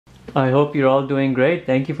I hope you're all doing great.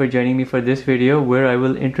 Thank you for joining me for this video where I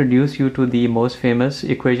will introduce you to the most famous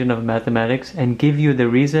equation of mathematics and give you the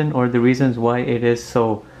reason or the reasons why it is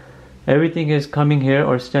so. Everything is coming here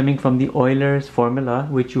or stemming from the Euler's formula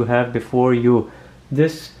which you have before you.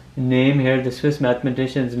 This name here, the Swiss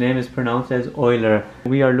mathematician's name, is pronounced as Euler.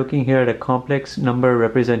 We are looking here at a complex number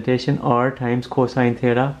representation r times cosine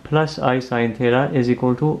theta plus I sine theta is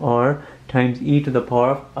equal to r times e to the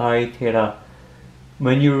power of I theta.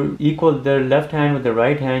 When you equal the left hand with the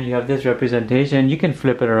right hand, you have this representation. You can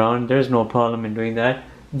flip it around. There's no problem in doing that.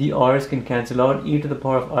 The r's can cancel out. E to the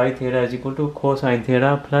power of I theta is equal to cosine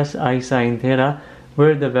theta plus I sine theta,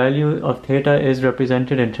 where the value of theta is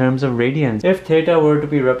represented in terms of radians. If theta were to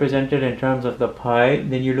be represented in terms of the pi,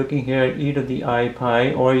 then you're looking here at e to the I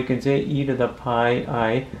pi, or you can say e to the pi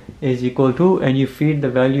I is equal to, and you feed the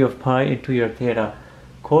value of pi into your theta.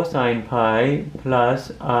 Cosine pi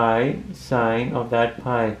plus I sine of that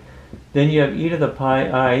pi. Then you have e to the pi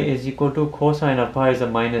I is equal to cosine of pi is a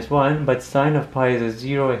 -1, but sine of pi is a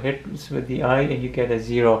 0. It hits with the I and you get a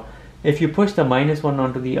 0. If you push the -1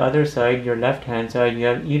 onto the other side, your left hand side, you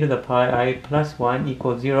have e to the pi I plus 1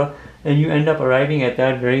 equals 0, and you end up arriving at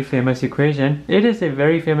that very famous equation. It is a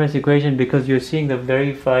very famous equation because you're seeing the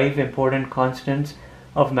very 5 important constants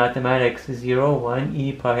of mathematics: 0, 1,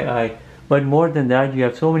 e, pi I. But more than that, you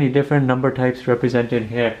have so many different number types represented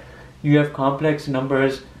here. You have complex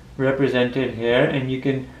numbers represented here, and you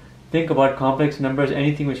can think about complex numbers,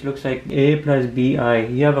 anything which looks like a plus bi.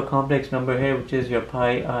 You have a complex number here which is your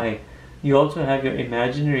pi I. You also have your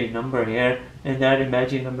imaginary number here, and that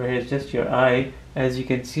imaginary number here is just your I. As you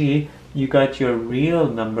can see, you got your real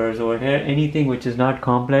numbers over here. Anything which is not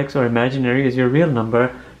complex or imaginary is your real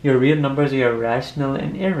number. Your real numbers are your rational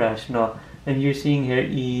and irrational. And you're seeing here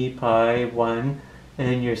e, pi, 1,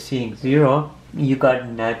 and you're seeing 0. You got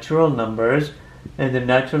natural numbers, and the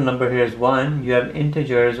natural number here is 1. You have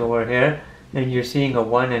integers over here, and you're seeing a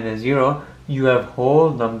 1 and a 0. You have whole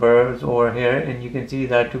numbers over here, and you can see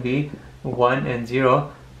that to be 1 and 0.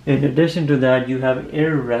 In addition to that, you have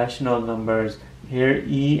irrational numbers here,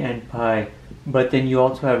 e and pi. But then you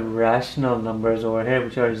also have rational numbers over here,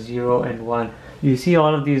 which are 0 and 1. You see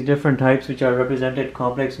all of these different types which are represented: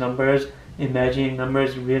 complex numbers, imaginary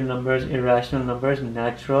numbers, real numbers, irrational numbers,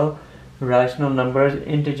 natural, rational numbers,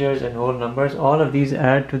 integers, and whole numbers. All of these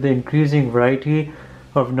add to the increasing variety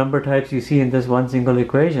of number types you see in this one single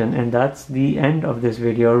equation. And that's the end of this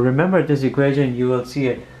video. Remember this equation, you will see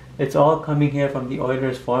it. It's all coming here from the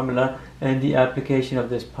Euler's formula and the application of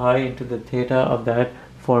this pi into the theta of that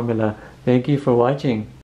formula. Thank you for watching.